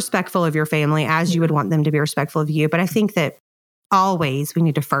be respectful of your family as you would want them to be respectful of you. But I think that always we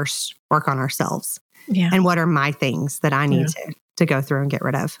need to first work on ourselves. Yeah. And what are my things that I need to go through and get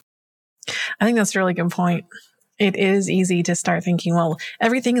rid of? I think that's a really good point. It is easy to start thinking, well,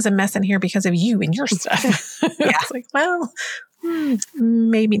 everything is a mess in here because of you and your stuff. It's like, well,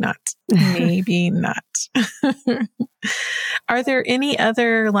 maybe not. Maybe not. Are there any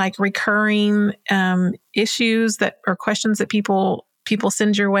other like recurring issues or questions that people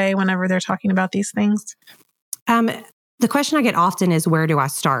send your way whenever they're talking about these things? The question I get often is, where do I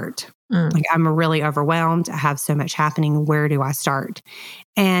start? Like, I'm really overwhelmed. I have so much happening. Where do I start?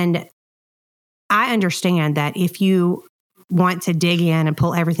 And I understand that if you want to dig in and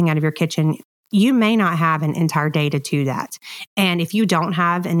pull everything out of your kitchen, you may not have an entire day to do that. And if you don't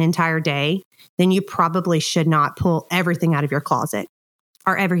have an entire day, then you probably should not pull everything out of your closet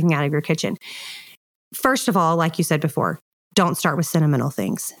or everything out of your kitchen. First of all, like you said before, don't start with sentimental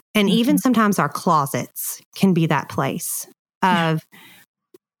things. And even sometimes our closets can be that place of,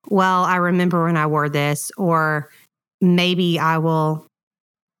 well, I remember when I wore this, or maybe I will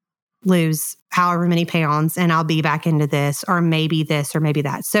lose however many pounds and I'll be back into this, or maybe this, or maybe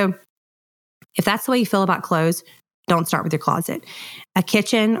that. So if that's the way you feel about clothes, don't start with your closet. A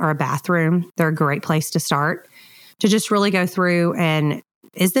kitchen or a bathroom, they're a great place to start, to just really go through and,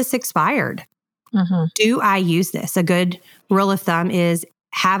 is this expired? Do I use this? A good rule of thumb is,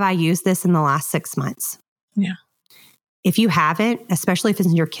 have I used this in the last 6 months? Yeah. If you haven't, especially if it's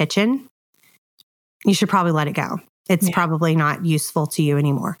in your kitchen, you should probably let it go. It's probably not useful to you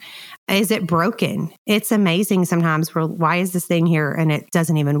anymore. Is it broken? It's amazing sometimes why is this thing here and it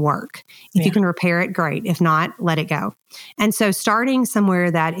doesn't even work? If you can repair it, great. If not, let it go. And so starting somewhere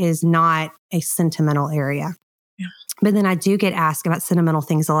that is not a sentimental area. Yeah. But then I do get asked about sentimental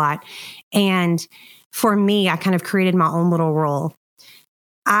things a lot. And for me, I kind of created my own little rule.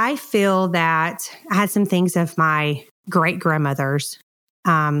 I feel that I had some things of my great-grandmother's,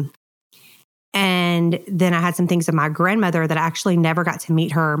 and then I had some things of my grandmother that I actually never got to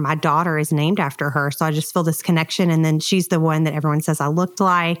meet her. My daughter is named after her. So I just feel this connection. And then she's the one that everyone says I looked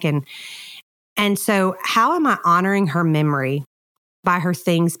like. And so how am I honoring her memory? By her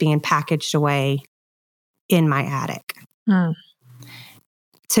things being packaged away in my attic.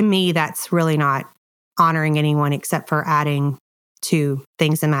 To me, that's really not honoring anyone except for adding to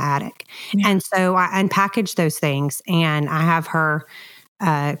things in my attic. Yeah. And so I unpackage those things, and I have her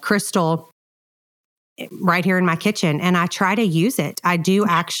crystal right here in my kitchen, and I try to use it. I do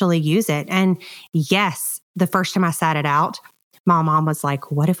actually use it. And yes, the first time I sat it out, my mom was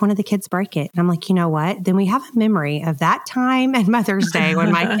like, what if one of the kids break it? And I'm like, you know what? Then we have a memory of that time at Mother's Day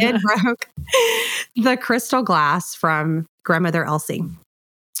when my kid broke the crystal glass from Grandmother Elsie.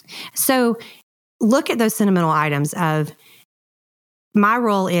 So look at those sentimental items of, my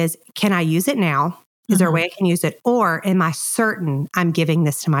role is, can I use it now? Is there a way I can use it? Or am I certain I'm giving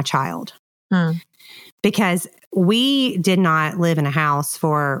this to my child? Because we did not live in a house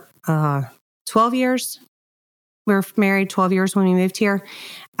for 12 years We were married 12 years when we moved here.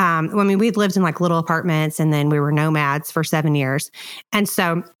 We'd lived in like little apartments, and then we were nomads for 7 years. And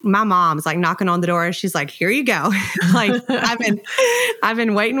so my mom's like knocking on the door. She's like, here you go. Like, I've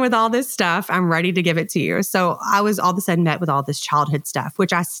been waiting with all this stuff. I'm ready to give it to you. So I was all of a sudden met with all this childhood stuff,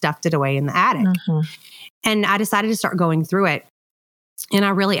 which I stuffed it away in the attic. And I decided to start going through it. And I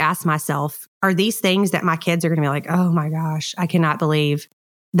really asked myself, are these things that my kids are going to be like, oh my gosh, I cannot believe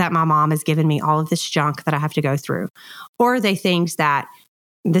that my mom has given me all of this junk that I have to go through? Or are they things that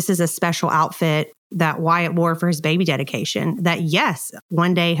this is a special outfit that Wyatt wore for his baby dedication, that yes,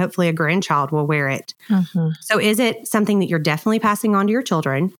 one day, hopefully a grandchild will wear it. So is it something that you're definitely passing on to your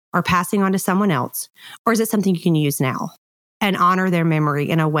children or passing on to someone else? Or is it something you can use now and honor their memory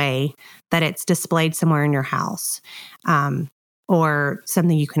in a way that it's displayed somewhere in your house? Or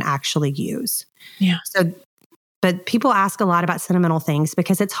something you can actually use. Yeah. So, but people ask a lot about sentimental things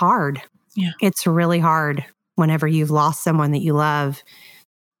because it's hard. Yeah. It's really hard whenever you've lost someone that you love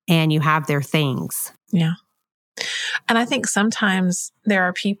and you have their things. Yeah. And I think sometimes there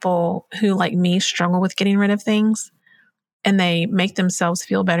are people who, like me, struggle with getting rid of things, and they make themselves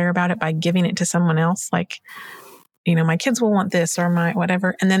feel better about it by giving it to someone else. Like, my kids will want this or my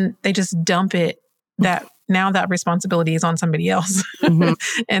whatever. And then they just dump it, that now that responsibility is on somebody else.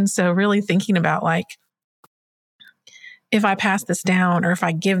 And so really thinking about, like, if I pass this down or if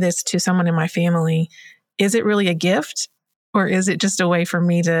I give this to someone in my family, is it really a gift, or is it just a way for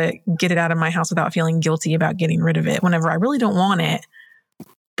me to get it out of my house without feeling guilty about getting rid of it whenever I really don't want it,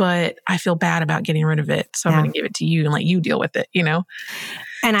 but I feel bad about getting rid of it. So I'm going to give it to you and let you deal with it,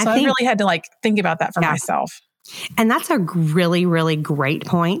 And I really had to think about that for myself. And that's a really, really great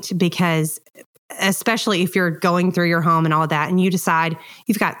point, because especially if you're going through your home and all of that, and you decide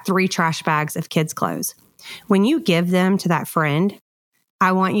you've got 3 trash bags of kids' clothes. When you give them to that friend,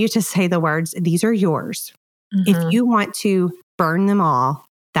 I want you to say the words, these are yours. If you want to burn them all,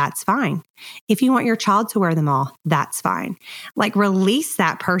 that's fine. If you want your child to wear them all, that's fine. Like, release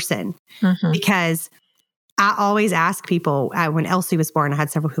that person. Because I always ask people, when Elsie was born, I had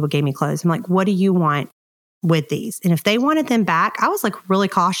several people gave me clothes. I'm like, what do you want with these? And if they wanted them back, I was like really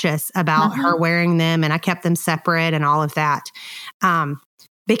cautious about her wearing them, and I kept them separate and all of that.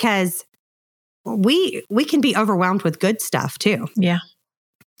 Because we can be overwhelmed with good stuff too. Yeah.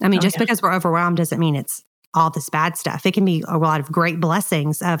 I mean, because we're overwhelmed doesn't mean it's all this bad stuff. It can be a lot of great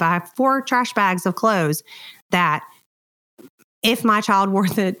blessings of, I have 4 trash bags of clothes that if my child wore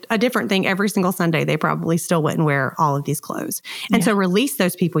a different thing every single Sunday, they probably still wouldn't wear all of these clothes. And so release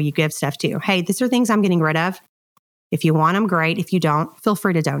those people you give stuff to. Hey, these are things I'm getting rid of. If you want them, great. If you don't, feel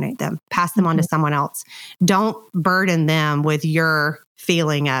free to donate them. Pass them on to someone else. Don't burden them with your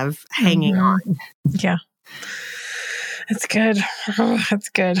feeling of hanging on. Yeah. That's good. Oh, that's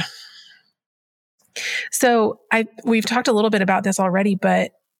good. So we've talked a little bit about this already,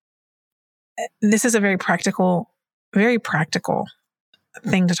 but this is a very practical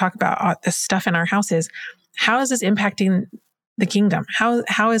thing to talk about. This stuff in our houses. How is this impacting the kingdom?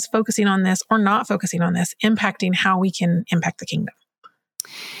 How is focusing on this or not focusing on this impacting how we can impact the kingdom?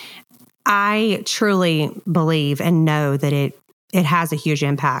 I truly believe and know that it has a huge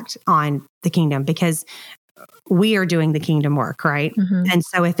impact on the kingdom, because we are doing the kingdom work, right? And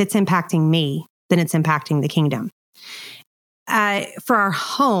so if it's impacting me, then it's impacting the kingdom. For our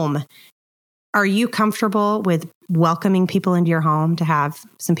home, are you comfortable with welcoming people into your home, to have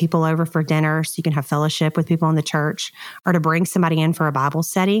some people over for dinner so you can have fellowship with people in the church, or to bring somebody in for a Bible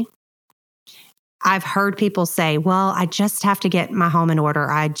study? I've heard people say, well, I just have to get my home in order.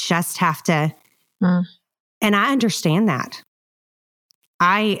 I just have to. And I understand that.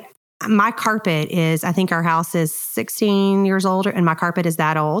 My carpet is, I think our house is 16 years old, and my carpet is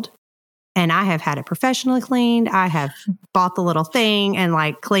that old. And I have had it professionally cleaned. I have bought the little thing and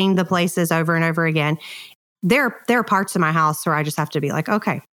cleaned the places over and over again. There are parts of my house where I just have to be like,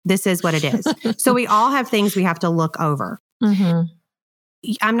 okay, this is what it is. So we all have things we have to look over. I'm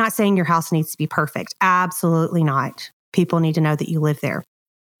not saying your house needs to be perfect. Absolutely not. People need to know that you live there.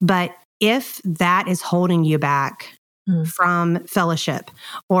 But if that is holding you back from fellowship,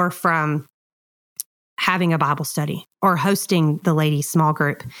 or from having a Bible study, or hosting the ladies' small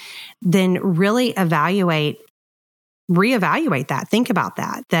group, then really reevaluate that. Think about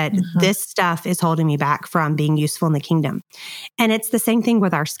that this stuff is holding me back from being useful in the kingdom. And it's the same thing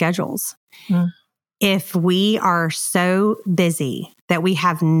with our schedules. If we are so busy that we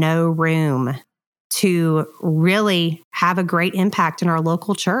have no room to really have a great impact in our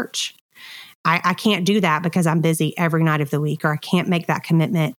local church, I can't do that because I'm busy every night of the week, or I can't make that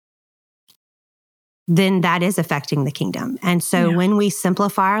commitment, then that is affecting the kingdom. And so when we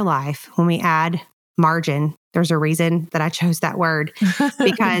simplify our life, when we add margin. There's a reason that I chose that word,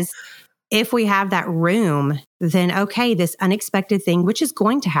 because if we have that room, then okay, this unexpected thing, which is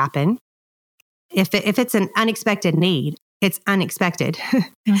going to happen, if it's an unexpected need, it's unexpected.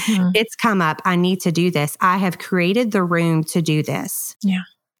 It's come up. I need to do this. I have created the room to do this. Yeah.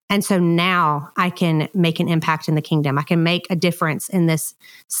 And so now I can make an impact in the kingdom. I can make a difference in this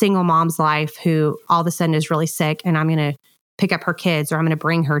single mom's life who all of a sudden is really sick, and I'm going to pick up her kids, or I'm going to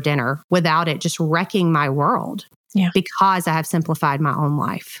bring her dinner without it just wrecking my world. Yeah. Because I have simplified my own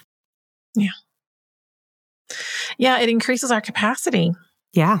life. Yeah. Yeah. It increases our capacity.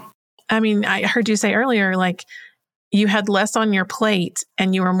 Yeah. I mean, I heard you say earlier, like you had less on your plate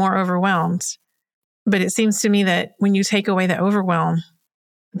and you were more overwhelmed. But it seems to me that when you take away the overwhelm,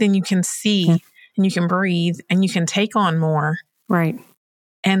 then you can see and you can breathe and you can take on more. Right.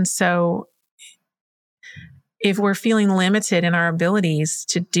 And so if we're feeling limited in our abilities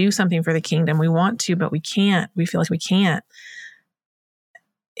to do something for the kingdom, we want to, but we can't. We feel like we can't.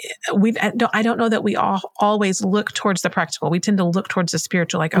 I don't know that we always look towards the practical. We tend to look towards the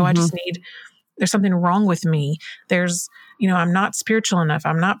spiritual, like, oh, I just there's something wrong with me. There's, I'm not spiritual enough.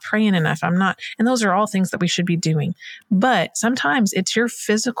 I'm not praying enough. and those are all things that we should be doing. But sometimes it's your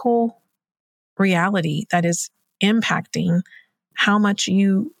physical reality that is impacting how much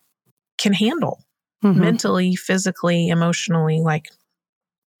you can handle mentally, physically, emotionally,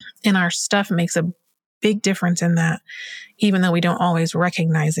 and our stuff makes a big difference in that, even though we don't always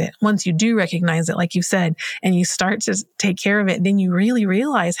recognize it. Once you do recognize it, like you said, and you start to take care of it, then you really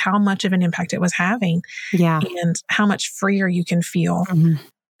realize how much of an impact it was having. Yeah. And how much freer you can feel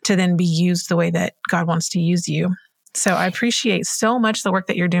to then be used the way that God wants to use you. So I appreciate so much the work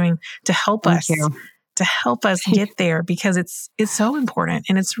that you're doing to help us get there, because it's so important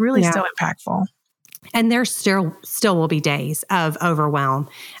and it's really so impactful. And there still will be days of overwhelm.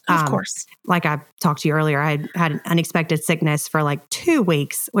 Of course. Like I talked to you earlier, I had an unexpected sickness for 2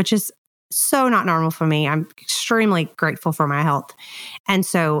 weeks, which is so not normal for me. I'm extremely grateful for my health. And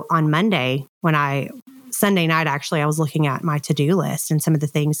so on Sunday night, actually, I was looking at my to-do list and some of the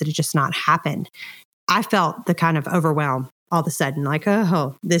things that had just not happened. I felt the kind of overwhelm all of a sudden, like,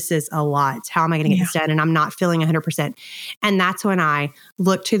 oh, this is a lot. How am I going to get this done? And I'm not feeling 100%. And that's when I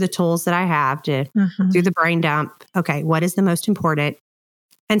look to the tools that I have to do the brain dump. Okay, what is the most important?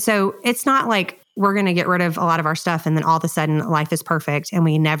 And so it's not like we're going to get rid of a lot of our stuff and then all of a sudden life is perfect and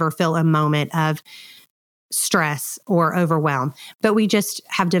we never feel a moment of stress or overwhelm. But we just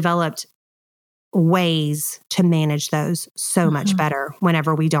have developed ways to manage those so much better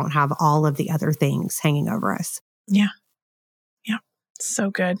whenever we don't have all of the other things hanging over us. Yeah. Yeah. So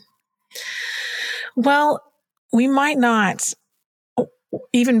good. Well, we might not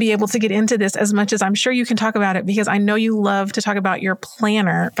even be able to get into this as much as I'm sure you can talk about it, because I know you love to talk about your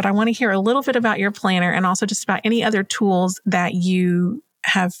planner, but I want to hear a little bit about your planner and also just about any other tools that you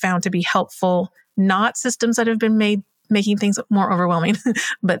have found to be helpful, not systems that have been making things more overwhelming,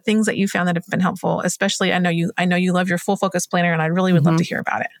 but things that you found that have been helpful. Especially, I know you love your Full Focus Planner, and I really would love to hear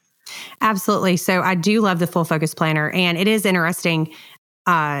about it. Absolutely. So I do love the Full Focus Planner, and it is interesting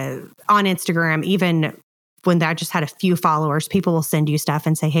on Instagram, even when I just had a few followers, people will send you stuff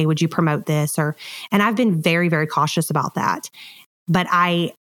and say, hey, would you promote this? And I've been very, very cautious about that. But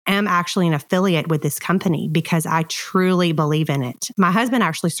I am actually an affiliate with this company because I truly believe in it. My husband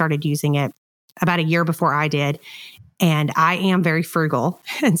actually started using it about a year before I did. And I am very frugal.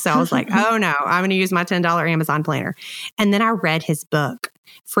 And so I was like, oh no, I'm going to use my $10 Amazon planner. And then I read his book,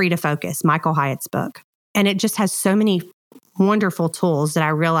 Free to Focus, Michael Hyatt's book. And it just has so many wonderful tools that I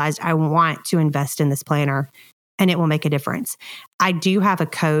realized I want to invest in this planner and it will make a difference. I do have a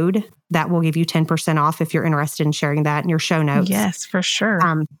code that will give you 10% off if you're interested in sharing that in your show notes. Yes, for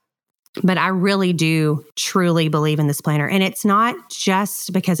sure. But I really do truly believe in this planner. And it's not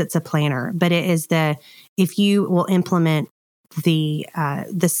just because it's a planner, but it is if you will implement the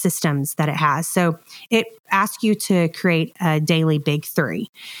systems that it has. So it asks you to create a daily big 3.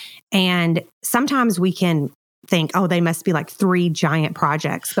 And sometimes we can think, oh, they must be like 3 giant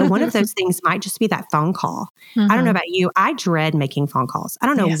projects. But one of those things might just be that phone call. I don't know about you. I dread making phone calls. I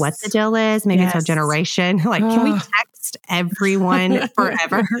don't know what the deal is. Maybe it's our generation. Like, can we text everyone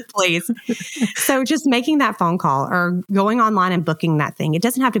forever, please? So just making that phone call or going online and booking that thing. It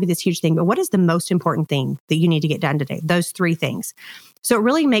doesn't have to be this huge thing, but what is the most important thing that you need to get done today? Those 3 things. So it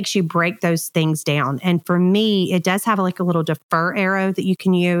really makes you break those things down. And for me, it does have like a little defer arrow that you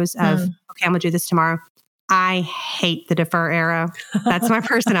can use of, okay, I'm going to do this tomorrow. I hate the defer arrow. That's my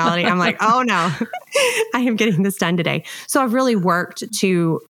personality. I'm like, oh no, I am getting this done today. So I've really worked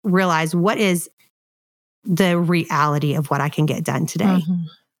to realize what is the reality of what I can get done today.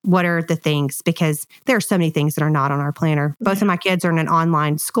 what are the things, because there are so many things that are not on our planner. Both of my kids are in an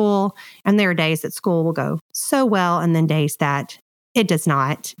online school, and there are days that school will go so well and then days that it does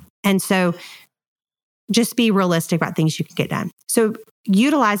not. And so just be realistic about things you can get done. So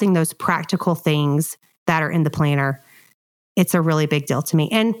utilizing those practical things that are in the planner, it's a really big deal to me.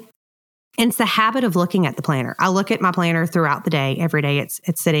 And it's the habit of looking at the planner. I look at my planner throughout the day. Every day it's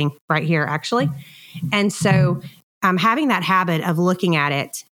sitting right here, actually. And so having that habit of looking at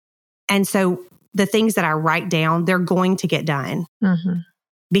it. And so the things that I write down, they're going to get done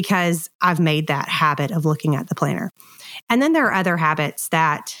because I've made that habit of looking at the planner. And then there are other habits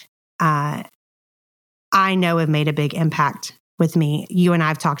that I know have made a big impact with me. You and I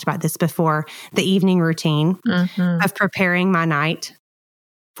have talked about this before, the evening routine of preparing my night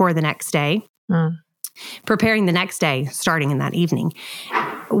for the next day, preparing the next day, starting in that evening.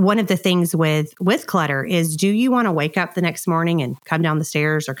 One of the things with clutter is, do you want to wake up the next morning and come down the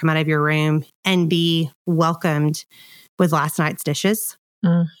stairs or come out of your room and be welcomed with last night's dishes?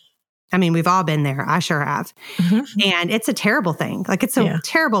 I mean, we've all been there. I sure have. And it's a terrible thing. Like, it's a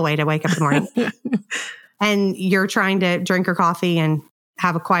terrible way to wake up in the morning. And you're trying to drink your coffee and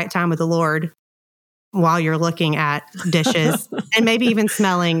have a quiet time with the Lord while you're looking at dishes and maybe even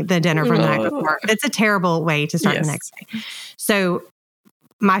smelling the dinner from the night before. It's a terrible way to start the next day. So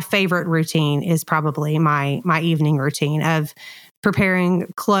my favorite routine is probably my evening routine of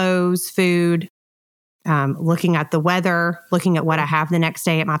preparing clothes, food, looking at the weather, looking at what I have the next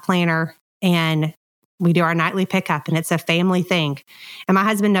day at my planner. And we do our nightly pickup, and it's a family thing. And my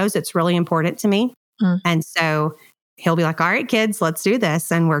husband knows it's really important to me. And so he'll be like, all right, kids, let's do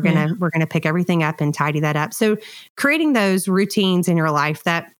this. And we're going to pick everything up and tidy that up. So creating those routines in your life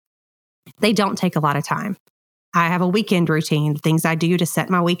that they don't take a lot of time. I have a weekend routine, things I do to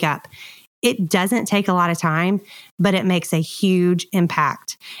set my week up. It doesn't take a lot of time, but it makes a huge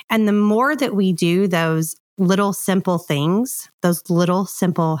impact. And the more that we do those little simple things, those little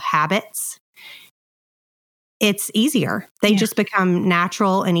simple habits, it's easier. They just become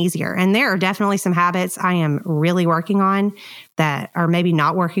natural and easier. And there are definitely some habits I am really working on that are maybe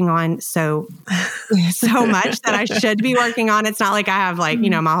not working on so much that I should be working on. It's not like I have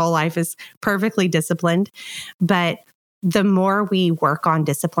my whole life is perfectly disciplined. But the more we work on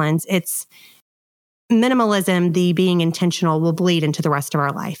disciplines, it's minimalism, the being intentional will bleed into the rest of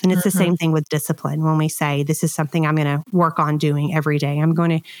our life. And it's the same thing with discipline. When we say, this is something I'm going to work on doing every day, I'm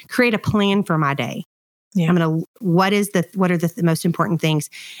going to create a plan for my day. What are the most important things?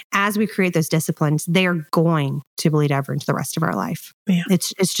 As we create those disciplines, they are going to bleed over into the rest of our life.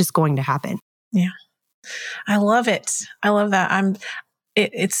 It's just going to happen. I love it. I love that.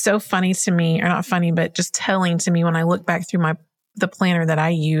 It's so funny to me, or not funny, but just telling to me when I look back through the planner that I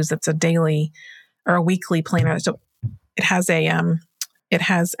use. It's a daily or a weekly planner. So it has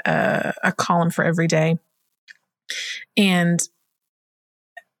a column for every day, and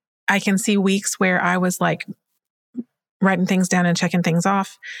I can see weeks where I was like writing things down and checking things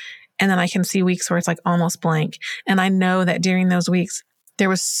off. And then I can see weeks where it's like almost blank. And I know that during those weeks, it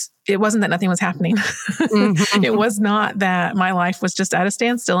wasn't that nothing was happening. It was not that my life was just at a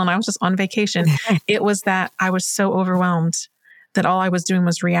standstill and I was just on vacation. It was that I was so overwhelmed that all I was doing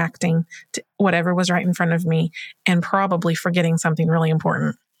was reacting to whatever was right in front of me and probably forgetting something really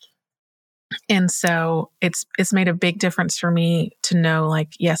important. And so it's made a big difference for me to know,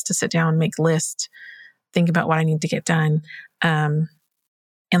 like, yes, to sit down, make lists, think about what I need to get done. And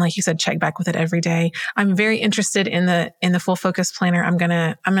like you said, check back with it every day. I'm very interested in the Full Focus Planner. I'm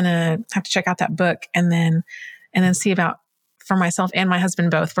gonna have to check out that book and then see about, for myself and my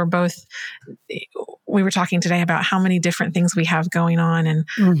husband both. We were talking today about how many different things we have going on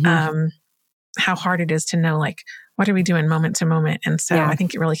and how hard it is to know, like, what are we doing moment to moment? And so I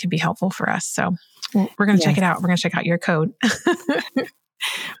think it really could be helpful for us. So we're going to check it out. We're going to check out your code.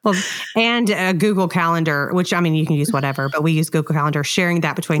 Well, and a Google Calendar, which, I mean, you can use whatever, but we use Google Calendar, sharing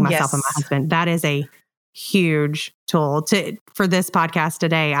that between myself and my husband. That is a huge tool for this podcast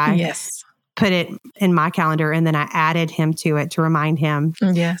today. I put it in my calendar and then I added him to it to remind him.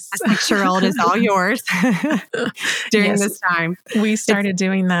 This 6-year-old is all yours during this time. We started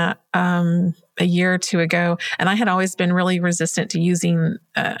doing that a year or two ago. And I had always been really resistant to using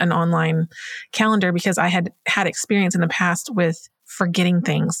an online calendar because I had experience in the past with forgetting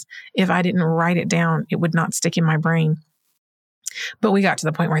things. If I didn't write it down, it would not stick in my brain. But we got to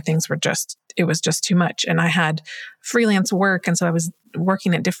the point where things were it was just too much. And I had freelance work. And so I was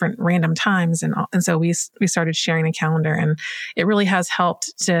working at different random times. And so we started sharing a calendar, and it really has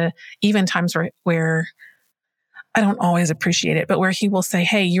helped to even times where I don't always appreciate it, but where he will say,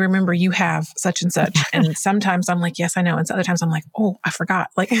 hey, you remember you have such and such. And sometimes I'm like, yes, I know. And other times I'm like, oh, I forgot.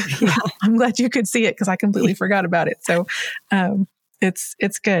 Like, I'm glad you could see it because I completely forgot about it. So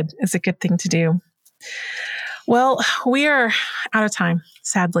it's good. It's a good thing to do. Well, we are out of time,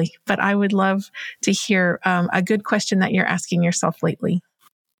 sadly, but I would love to hear a good question that you're asking yourself lately.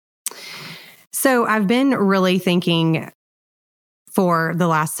 So I've been really thinking for the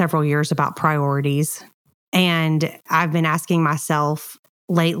last several years about priorities. And I've been asking myself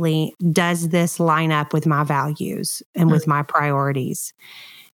lately, does this line up with my values and with my priorities?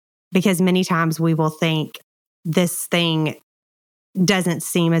 Because many times we will think this thing doesn't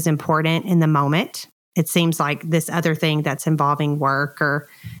seem as important in the moment. It seems like this other thing that's involving work or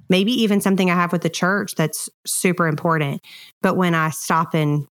maybe even something I have with the church that's super important. But when I stop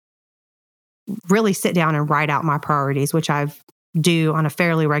and really sit down and write out my priorities, which I do on a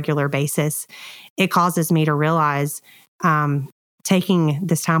fairly regular basis, it causes me to realize taking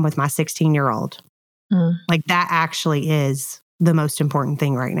this time with my 16-year-old, like that actually is the most important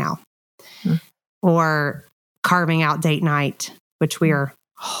thing right now. Or carving out date night, which we are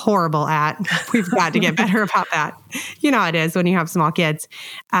horrible at. We've got to get better about that. You know how it is when you have small kids.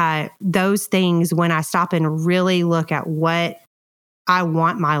 Those things, when I stop and really look at what I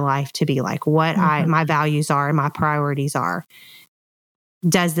want my life to be like, what my values are and my priorities are,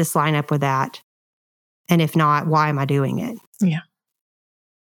 does this line up with that? And if not, why am I doing it? Yeah.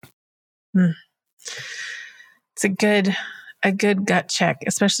 It's a good gut check,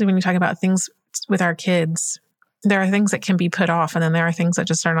 especially when you talk about things with our kids. There are things that can be put off, and then there are things that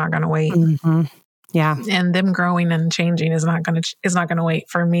just are not going to wait. Yeah. And them growing and changing is not going to wait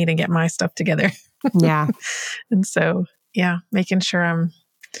for me to get my stuff together. Yeah. And so, yeah, making sure I'm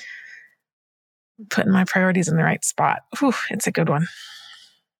putting my priorities in the right spot. Whew, it's a good one.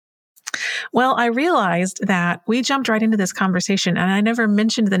 Well, I realized that we jumped right into this conversation and I never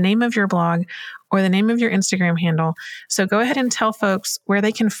mentioned the name of your blog or the name of your Instagram handle. So go ahead and tell folks where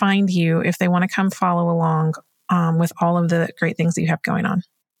they can find you if they want to come follow along with all of the great things that you have going on.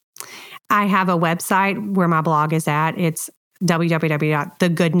 I have a website where my blog is at. It's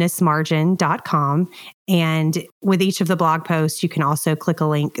www.thegoodnessmargin.com. And with each of the blog posts, you can also click a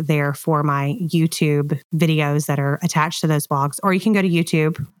link there for my YouTube videos that are attached to those blogs, or you can go to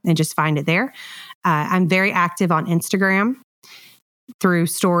YouTube and just find it there. I'm very active on Instagram through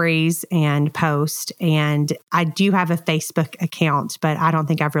stories and post. And I do have a Facebook account, but I don't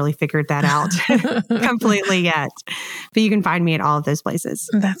think I've really figured that out completely yet. But you can find me at all of those places.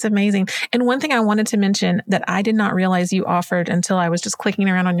 That's amazing. And one thing I wanted to mention that I did not realize you offered until I was just clicking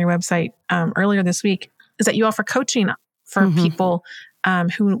around on your website earlier this week is that you offer coaching for people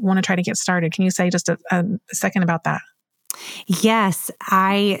who want to try to get started. Can you say just a second about that? Yes,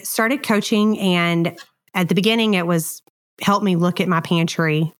 I started coaching, and at the beginning it was help me look at my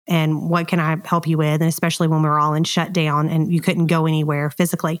pantry and what can I help you with, and especially when we were all in shutdown and you couldn't go anywhere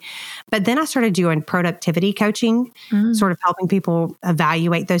physically. But then I started doing productivity coaching, sort of helping people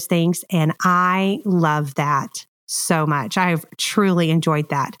evaluate those things. And I love that so much. I've truly enjoyed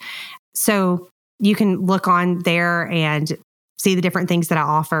that. So you can look on there and see the different things that I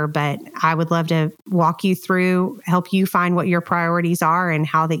offer, but I would love to walk you through, help you find what your priorities are and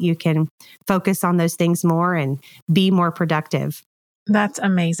how that you can focus on those things more and be more productive. That's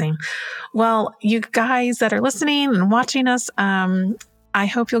amazing. Well, you guys that are listening and watching us, I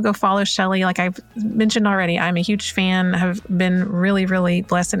hope you'll go follow Shelly. Like I've mentioned already, I'm a huge fan, have been really, really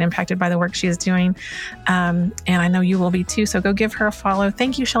blessed and impacted by the work she is doing. And I know you will be too. So go give her a follow.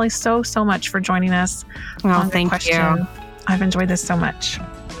 Thank you, Shelly, so much for joining us. Oh, thank you. I've enjoyed this so much.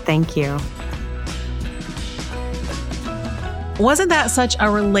 Thank you. Wasn't that such a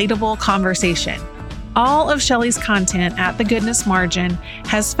relatable conversation? All of Shelly's content at The Goodness Margin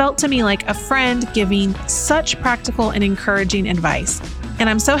has felt to me like a friend giving such practical and encouraging advice.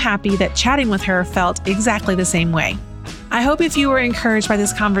 And I'm so happy that chatting with her felt exactly the same way. I hope if you were encouraged by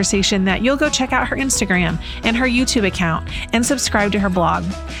this conversation that you'll go check out her Instagram and her YouTube account and subscribe to her blog.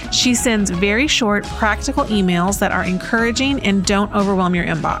 She sends very short, practical emails that are encouraging and don't overwhelm your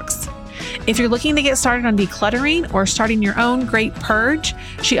inbox. If you're looking to get started on decluttering or starting your own great purge,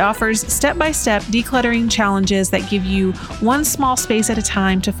 she offers step-by-step decluttering challenges that give you one small space at a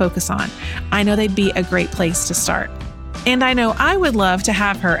time to focus on. I know they'd be a great place to start. And I know I would love to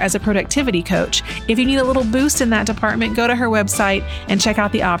have her as a productivity coach. If you need a little boost in that department, go to her website and check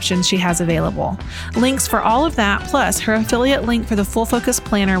out the options she has available. Links for all of that, plus her affiliate link for the Full Focus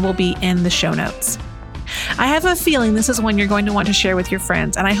Planner, will be in the show notes. I have a feeling this is one you're going to want to share with your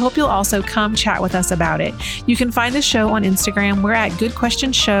friends, and I hope you'll also come chat with us about it. You can find the show on Instagram. We're at Good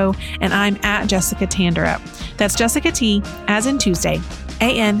Question Show, and I'm at Jessica Tanderup. That's Jessica T, as in Tuesday,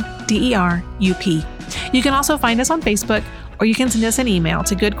 ANDERUP. You can also find us on Facebook, or you can send us an email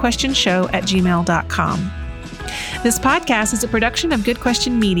to goodquestionshow@gmail.com. This podcast is a production of Good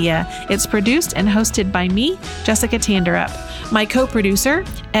Question Media. It's produced and hosted by me, Jessica Tanderup. My co-producer,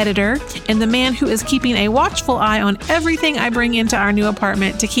 editor, and the man who is keeping a watchful eye on everything I bring into our new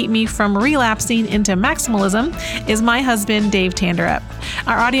apartment to keep me from relapsing into maximalism is my husband, Dave Tanderup.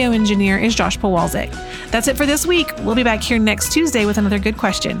 Our audio engineer is Josh Powalczyk. That's it for this week. We'll be back here next Tuesday with another good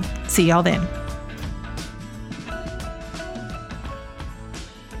question. See y'all then.